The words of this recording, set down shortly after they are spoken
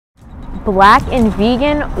Black and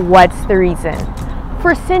vegan, what's the reason?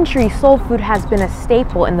 For centuries, soul food has been a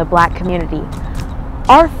staple in the Black community.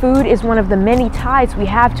 Our food is one of the many ties we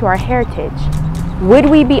have to our heritage. Would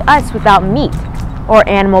we be us without meat, or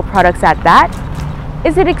animal products at that?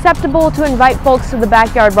 Is it acceptable to invite folks to the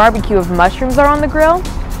backyard barbecue if mushrooms are on the grill?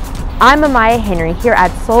 I'm Amya Henry here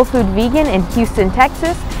at Soul Food Vegan in Houston,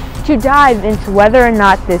 Texas, to dive into whether or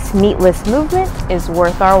not this meatless movement is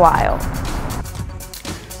worth our while.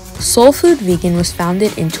 Soul Food Vegan was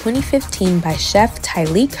founded in 2015 by Chef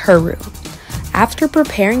Tyleek Huru. After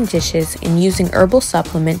preparing dishes and using herbal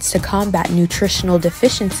supplements to combat nutritional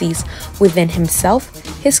deficiencies within himself,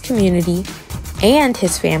 his community, and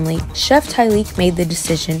his family, Chef Tyleek made the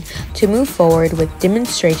decision to move forward with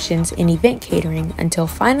demonstrations and event catering until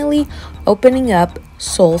finally opening up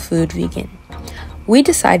Soul Food Vegan. We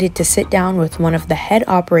decided to sit down with one of the head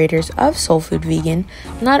operators of Soul Food Vegan,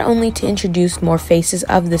 not only to introduce more faces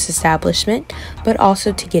of this establishment, but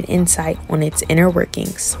also to get insight on its inner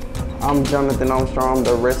workings. I'm Jonathan Armstrong,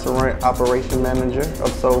 the restaurant operation manager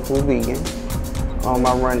of Soul Food Vegan.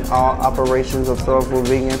 I run all operations of Soul Food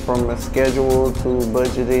Vegan, from a schedule to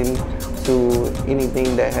budgeting to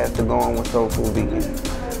anything that has to go on with Soul Food Vegan.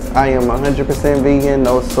 I am 100% vegan,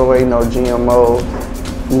 no soy, no GMO.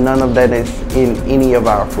 None of that is in any of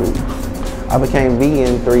our foods. I became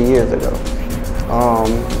vegan 3 years ago.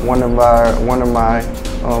 One of my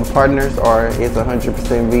partners is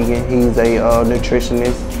 100% vegan. He's a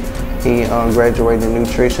nutritionist. He graduated in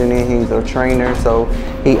nutrition and he's a trainer. So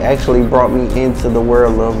he actually brought me into the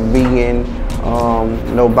world of vegan,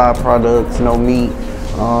 no byproducts, no meat.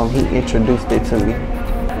 He introduced it to me.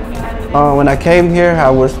 When I came here, I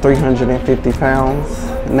was 350 pounds.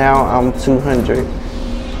 Now I'm 200.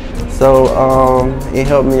 So it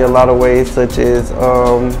helped me a lot of ways, such as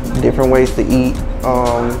different ways to eat.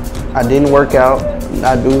 I didn't work out.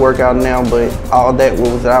 I do work out now, but all that was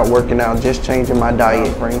without working out, just changing my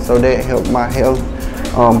diet frame. So that helped my health,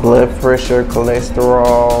 blood pressure,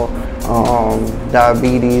 cholesterol,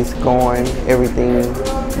 diabetes going, everything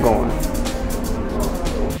going.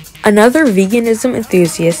 Another veganism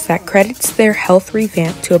enthusiast that credits their health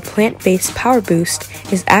revamp to a plant-based power boost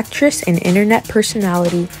is actress and internet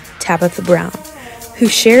personality Tabitha Brown, who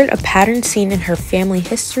shared a pattern seen in her family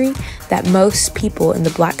history that most people in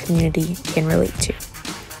the Black community can relate to.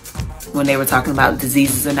 When they were talking about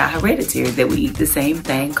diseases are not hereditary, that we eat the same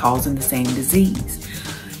thing causing the same disease.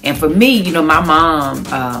 And for me, you know, my mom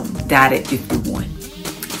died at 51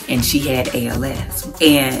 and she had ALS.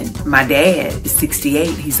 And my dad is 68.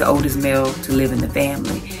 He's the oldest male to live in the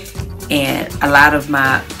family. And a lot of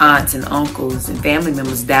my aunts and uncles and family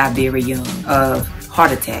members died very young of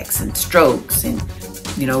heart attacks and strokes and,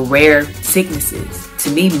 you know, rare sicknesses. To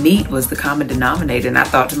me, meat was the common denominator. And I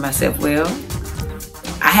thought to myself, well,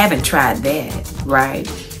 I haven't tried that, right?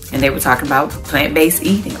 And they were talking about plant-based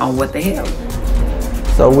eating on What the Hell.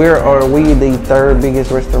 So we the third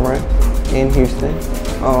biggest restaurant in Houston,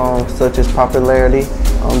 such as popularity.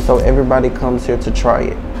 So everybody comes here to try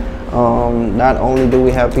it. Not only do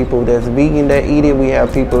we have people that's vegan that eat it, we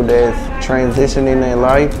have people that's transitioning their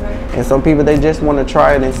life, and some people, they just want to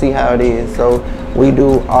try it and see how it is. So we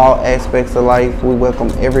do all aspects of life. We welcome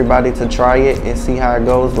everybody to try it and see how it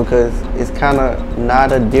goes, because it's kind of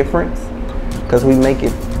not a difference, because we make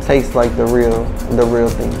it taste like the real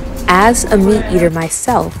thing. As a meat eater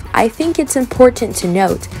myself, I think it's important to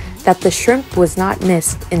note that the shrimp was not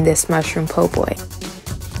missed in this mushroom po' boy.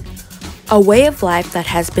 A way of life that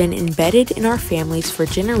has been embedded in our families for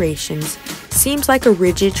generations seems like a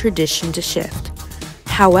rigid tradition to shift.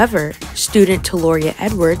 However, student Taloria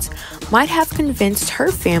Edwards might have convinced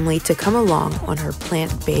her family to come along on her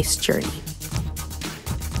plant-based journey.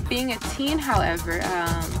 Being a teen, however,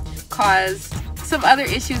 caused some other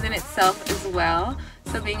issues in itself as well.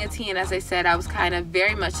 So being a teen, as I said, I was kind of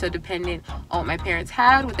very much so dependent on what my parents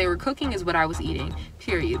had. What they were cooking is what I was eating,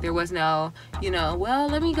 period. There was no, well,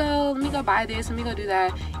 let me go buy this, let me go do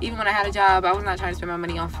that. Even when I had a job, I was not trying to spend my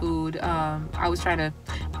money on food. I was trying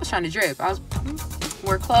to drip. I was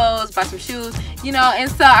wear clothes, buy some shoes, and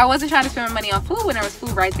so I wasn't trying to spend my money on food when there was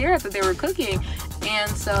food right there that they were cooking. And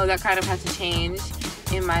so that kind of had to change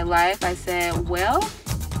in my life. I said, well,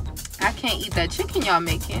 I can't eat that chicken y'all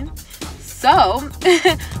making, so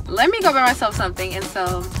let me go buy myself something. And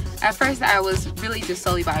so at first I was really just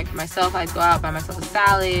solely buying for myself. I'd go out, buy myself a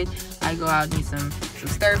salad, I'd go out and eat some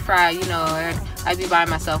stir fry, I'd be buying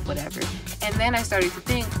myself whatever. And then I started to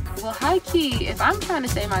think, well, high key, if I'm trying to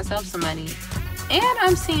save myself some money and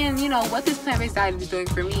I'm seeing, what this plant-based diet is doing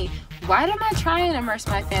for me, why don't I try and immerse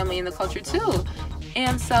my family in the culture too?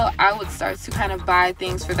 And so I would start to kind of buy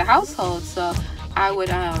things for the household. So I would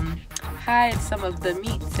hide some of the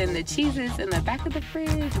meats and the cheeses in the back of the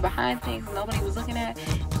fridge, behind things nobody was looking at.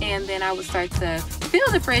 And then I would start to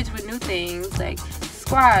fill the fridge with new things like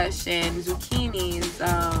squash and zucchinis,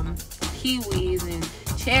 kiwis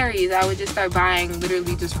and cherries. I would just start buying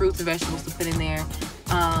literally just fruits and vegetables to put in there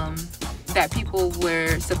that people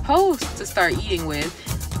were supposed to start eating with.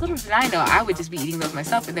 Little did I know, I would just be eating those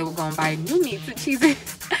myself, and they would go and buy new meats and cheeses.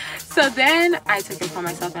 So then I took it upon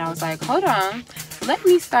myself and I was like, hold on, let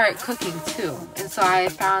me start cooking too. And so I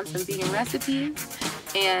found some vegan recipes,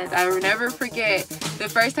 and I will never forget the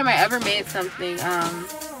first time I ever made something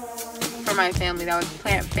for my family that was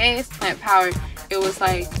plant-based, plant-powered. It was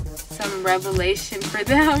like some revelation for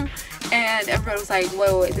them. And everybody was like,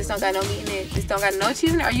 wait, this don't got no meat in it. This don't got no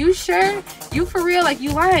cheese in it. Are you sure? You for real? Like,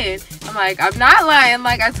 you lying? I'm like, I'm not lying.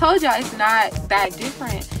 Like, I told y'all, it's not that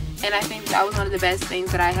different. And I think that was one of the best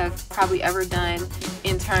things that I have probably ever done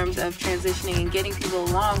in terms of transitioning and getting people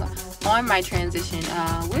along on my transition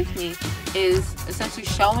with me, is essentially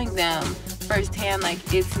showing them firsthand, like,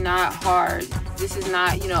 it's not hard. This is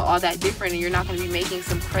not, all that different, and you're not going to be making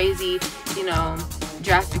some crazy,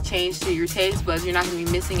 drastic change to your taste buds. You're not going to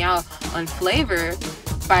be missing out on flavor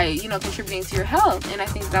by, contributing to your health. And I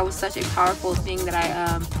think that was such a powerful thing that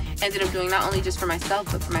I ended up doing, not only just for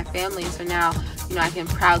myself, but for my family. And so now, I can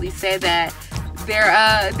proudly say that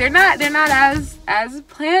they're not as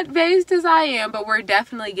plant-based as I am, but we're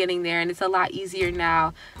definitely getting there. And it's a lot easier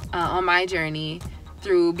now on my journey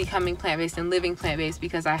through becoming plant-based and living plant-based,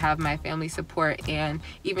 because I have my family support, and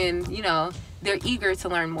even, they're eager to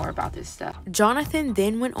learn more about this stuff. Jonathan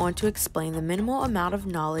then went on to explain the minimal amount of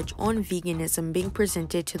knowledge on veganism being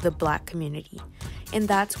presented to the Black community, and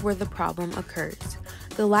that's where the problem occurs.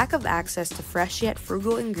 The lack of access to fresh yet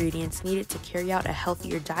frugal ingredients needed to carry out a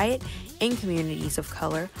healthier diet in communities of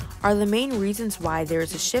color are the main reasons why there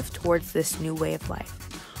is a shift towards this new way of life.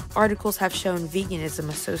 Articles have shown veganism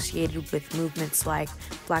associated with movements like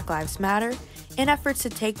Black Lives Matter and efforts to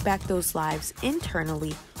take back those lives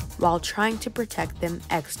internally while trying to protect them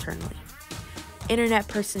externally. Internet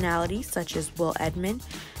personalities such as Will Edmond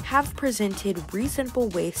have presented reasonable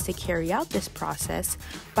ways to carry out this process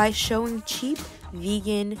by showing cheap,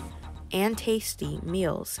 vegan, and tasty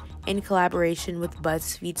meals in collaboration with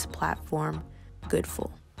BuzzFeed's platform,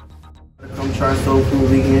 Goodful. Come try Soul Food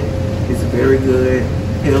Vegan. It's very good.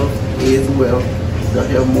 Health is wealth.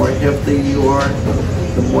 The more healthy you are,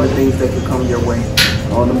 the more things that can come your way.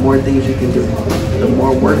 The more things you can do, the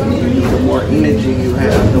more work you can do, the more energy you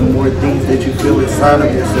have, the more things that you feel inside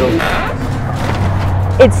of yourself.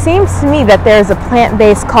 It seems to me that there is a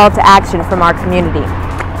plant-based call to action from our community.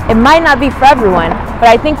 It might not be for everyone, but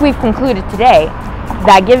I think we've concluded today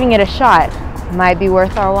that giving it a shot might be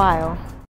worth our while.